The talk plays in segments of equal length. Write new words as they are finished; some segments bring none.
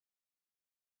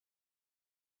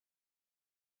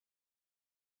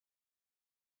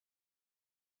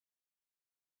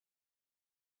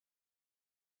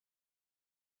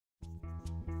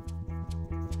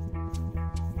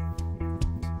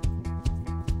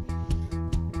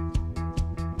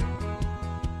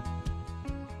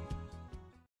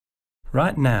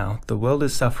Right now, the world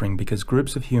is suffering because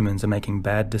groups of humans are making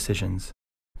bad decisions.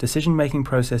 Decision-making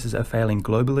processes are failing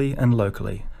globally and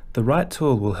locally. The right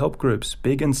tool will help groups,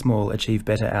 big and small, achieve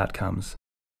better outcomes.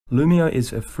 Loomio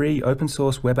is a free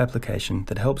open-source web application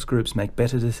that helps groups make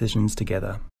better decisions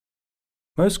together.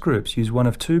 Most groups use one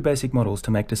of two basic models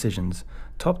to make decisions,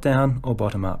 top-down or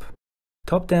bottom-up.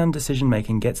 Top-down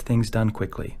decision-making gets things done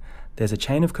quickly. There's a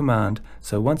chain of command,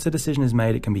 so once a decision is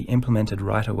made, it can be implemented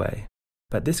right away.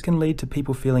 But this can lead to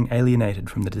people feeling alienated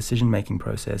from the decision-making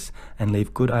process and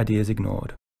leave good ideas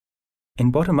ignored.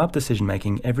 In bottom-up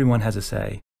decision-making, everyone has a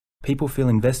say. People feel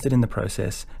invested in the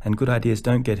process, and good ideas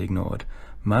don't get ignored.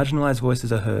 Marginalized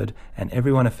voices are heard, and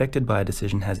everyone affected by a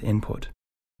decision has input.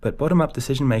 But bottom-up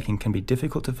decision-making can be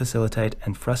difficult to facilitate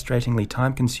and frustratingly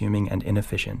time-consuming and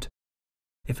inefficient.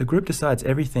 If a group decides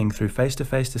everything through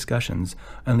face-to-face discussions,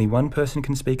 only one person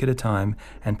can speak at a time,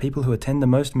 and people who attend the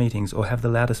most meetings or have the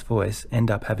loudest voice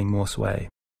end up having more sway.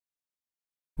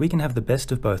 We can have the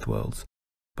best of both worlds.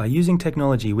 By using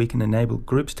technology, we can enable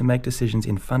groups to make decisions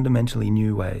in fundamentally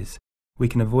new ways. We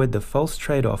can avoid the false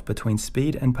trade-off between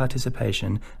speed and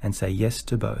participation and say yes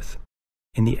to both.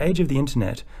 In the age of the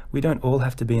internet, we don't all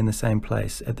have to be in the same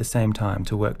place at the same time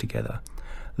to work together.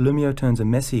 Loomio turns a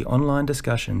messy online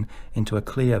discussion into a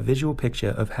clear visual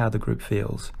picture of how the group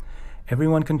feels.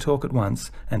 Everyone can talk at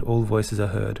once and all voices are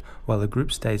heard, while the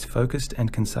group stays focused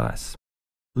and concise.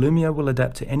 Loomio will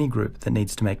adapt to any group that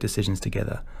needs to make decisions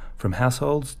together, from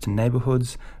households to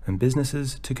neighborhoods and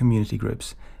businesses to community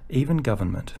groups, even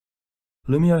government.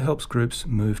 Loomio helps groups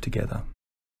move together.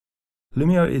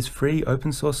 Loomio is free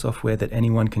open source software that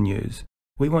anyone can use.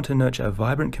 We want to nurture a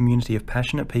vibrant community of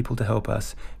passionate people to help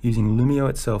us, using Loomio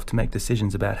itself to make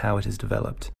decisions about how it is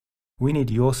developed. We need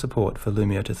your support for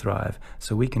Loomio to thrive,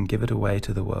 so we can give it away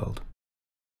to the world.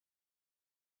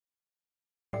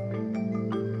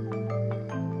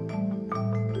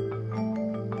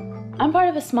 I'm part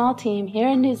of a small team here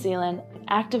in New Zealand of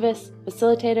activists,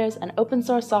 facilitators, and open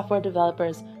source software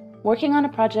developers working on a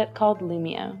project called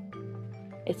Loomio.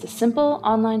 It's a simple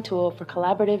online tool for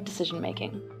collaborative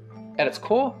decision-making. At its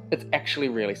core, it's actually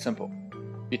really simple.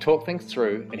 You talk things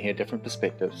through and hear different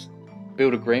perspectives,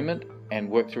 build agreement and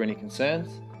work through any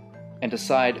concerns, and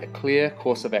decide a clear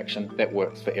course of action that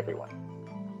works for everyone.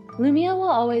 Loomio will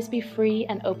always be free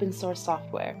and open source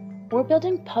software. We're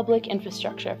building public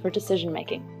infrastructure for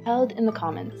decision-making, held in the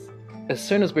commons. As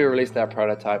soon as we released our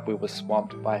prototype, we were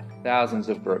swamped by thousands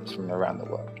of groups from around the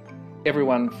world.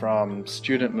 Everyone from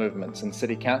student movements and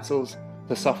city councils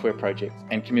to software projects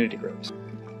and community groups.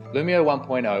 Loomio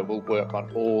 1.0 will work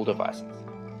on all devices,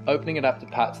 opening it up to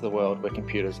parts of the world where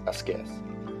computers are scarce.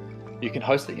 You can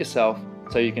host it yourself,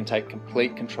 so you can take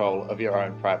complete control of your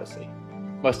own privacy.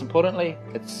 Most importantly,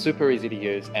 it's super easy to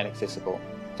use and accessible,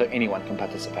 so anyone can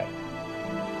participate.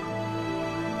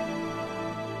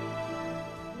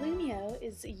 Loomio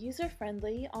is a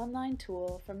user-friendly online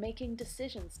tool for making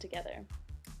decisions together.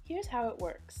 Here's how it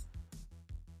works.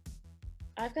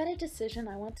 I've got a decision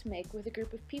I want to make with a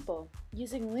group of people.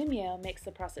 Using Loomio makes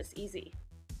the process easy.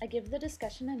 I give the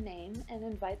discussion a name and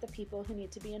invite the people who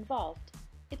need to be involved.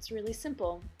 It's really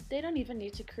simple. They don't even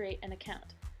need to create an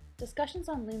account. Discussions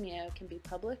on Loomio can be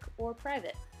public or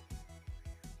private.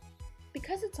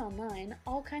 Because it's online,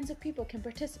 all kinds of people can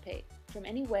participate, from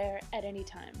anywhere at any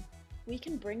time. We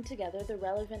can bring together the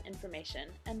relevant information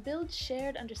and build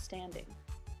shared understanding.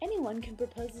 Anyone can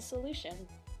propose a solution.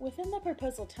 Within the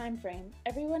proposal timeframe,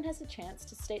 everyone has a chance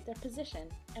to state their position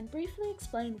and briefly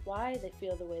explain why they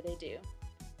feel the way they do.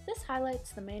 This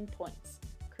highlights the main points,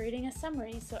 creating a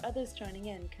summary so others joining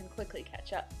in can quickly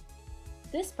catch up.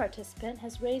 This participant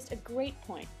has raised a great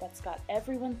point that's got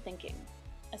everyone thinking.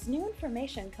 As new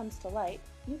information comes to light,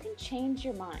 you can change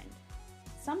your mind.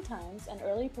 Sometimes an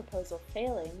early proposal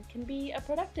failing can be a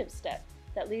productive step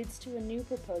that leads to a new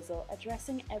proposal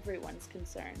addressing everyone's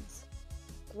concerns.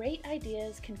 Great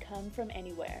ideas can come from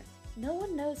anywhere. No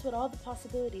one knows what all the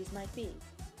possibilities might be.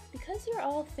 Because you're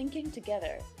all thinking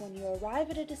together, when you arrive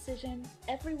at a decision,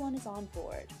 everyone is on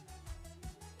board.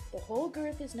 The whole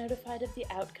group is notified of the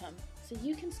outcome, so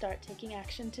you can start taking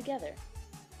action together.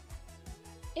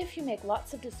 If you make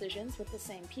lots of decisions with the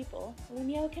same people,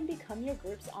 Loomio can become your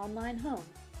group's online home.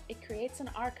 It creates an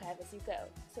archive as you go,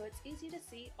 so it's easy to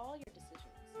see all your decisions.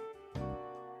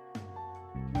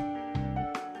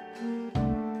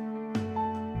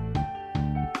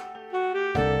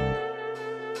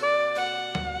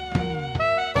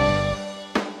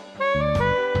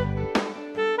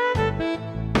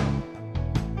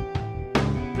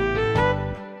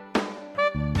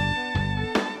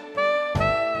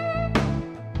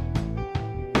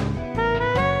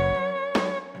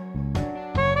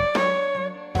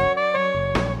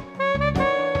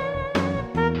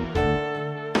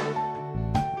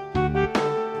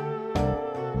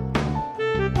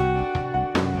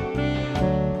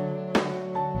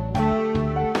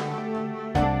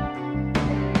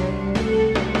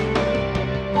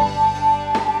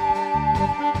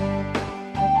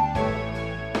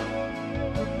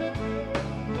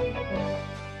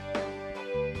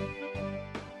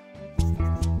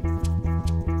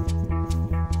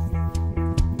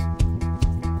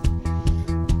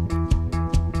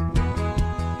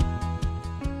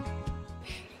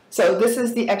 So this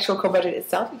is the actual co-budget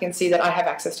itself. You can see that I have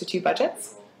access to 2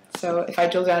 budgets. So if I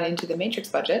drill down into the matrix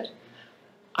budget,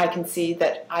 I can see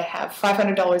that I have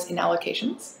 $500 in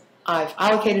allocations. I've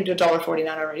allocated $1.49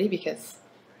 already because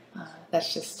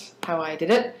that's just how I did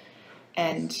it.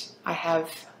 And I have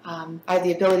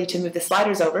the ability to move the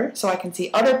sliders over so I can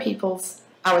see other people's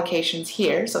allocations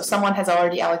here. So someone has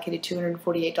already allocated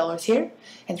 $248 here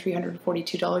and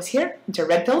 $342 here into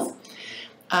red pills.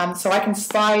 So I can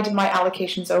slide my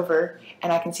allocations over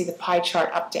and I can see the pie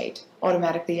chart update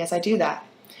automatically as I do that.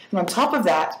 And on top of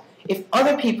that, if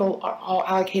other people are all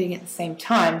allocating at the same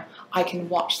time, I can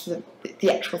watch the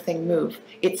actual thing move.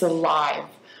 It's alive.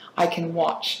 I can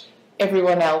watch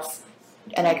everyone else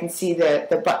and I can see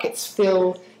the buckets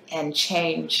fill and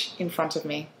change in front of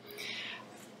me.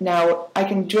 Now I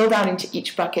can drill down into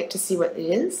each bucket to see what it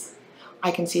is.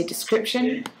 I can see a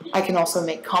description. I can also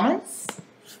make comments.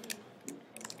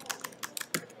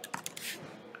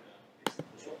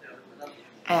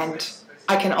 And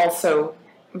I can also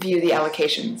view the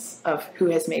allocations of who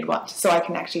has made what. So I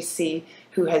can actually see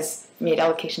who has made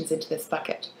allocations into this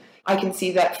bucket. I can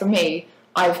see that for me,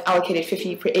 I've allocated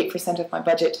 58% of my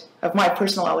budget, of my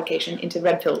personal allocation, into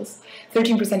red pills,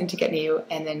 13% into Get New,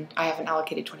 and then I haven't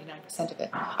allocated 29% of it.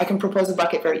 I can propose a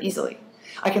bucket very easily.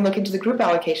 I can look into the group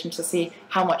allocations to see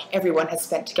how much everyone has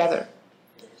spent together.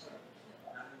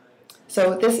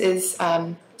 So this is,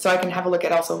 so I can have a look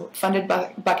at also funded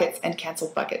buckets and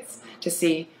canceled buckets to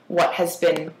see what has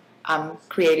been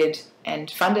created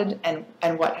and funded and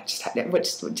what just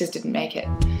didn't make it.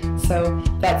 So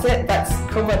that's it. That's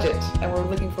Co-Budget, and we're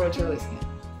looking forward to releasing it.